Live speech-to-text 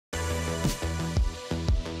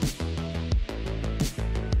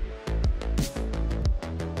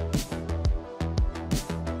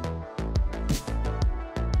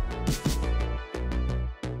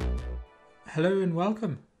Hello and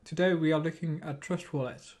welcome. Today we are looking at Trust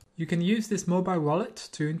Wallet. You can use this mobile wallet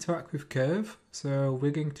to interact with Curve, so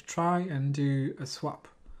we're going to try and do a swap.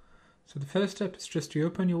 So the first step is just to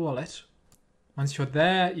open your wallet. Once you're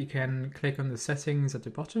there, you can click on the settings at the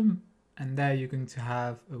bottom, and there you're going to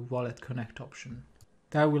have a wallet connect option.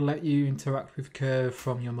 That will let you interact with Curve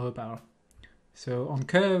from your mobile. So on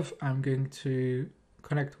Curve, I'm going to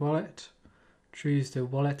connect wallet, choose the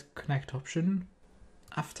wallet connect option.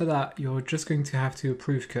 After that, you're just going to have to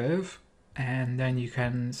approve Curve, and then you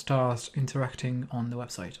can start interacting on the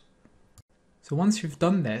website. So once you've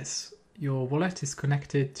done this, your wallet is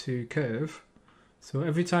connected to Curve. So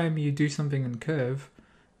every time you do something on Curve,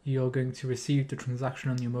 you're going to receive the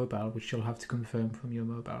transaction on your mobile, which you'll have to confirm from your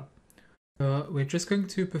mobile. So we're just going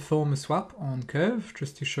to perform a swap on Curve,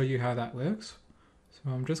 just to show you how that works.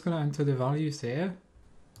 So I'm just going to enter the values here.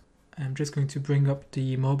 I'm just going to bring up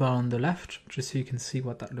the mobile on the left, just so you can see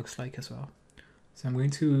what that looks like as well. So I'm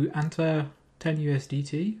going to enter 10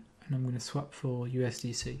 USDT, and I'm going to swap for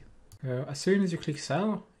USDC. So as soon as you click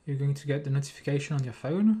sell, you're going to get the notification on your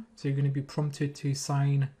phone. So you're going to be prompted to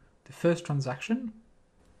sign the first transaction.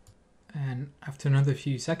 And after another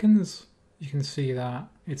few seconds, you can see that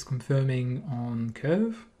it's confirming on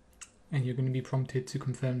Curve, and you're going to be prompted to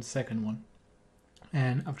confirm the second one.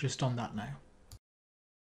 And I've just done that now.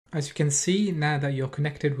 As you can see, now that you're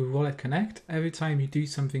connected with Wallet Connect, every time you do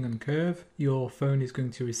something on Curve, your phone is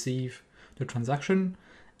going to receive the transaction,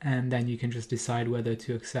 and then you can just decide whether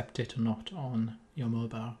to accept it or not on your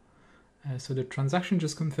mobile. So the transaction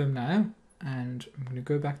just confirmed now, and I'm going to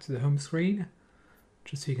go back to the home screen,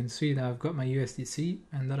 just so you can see that I've got my USDC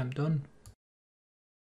and that I'm done.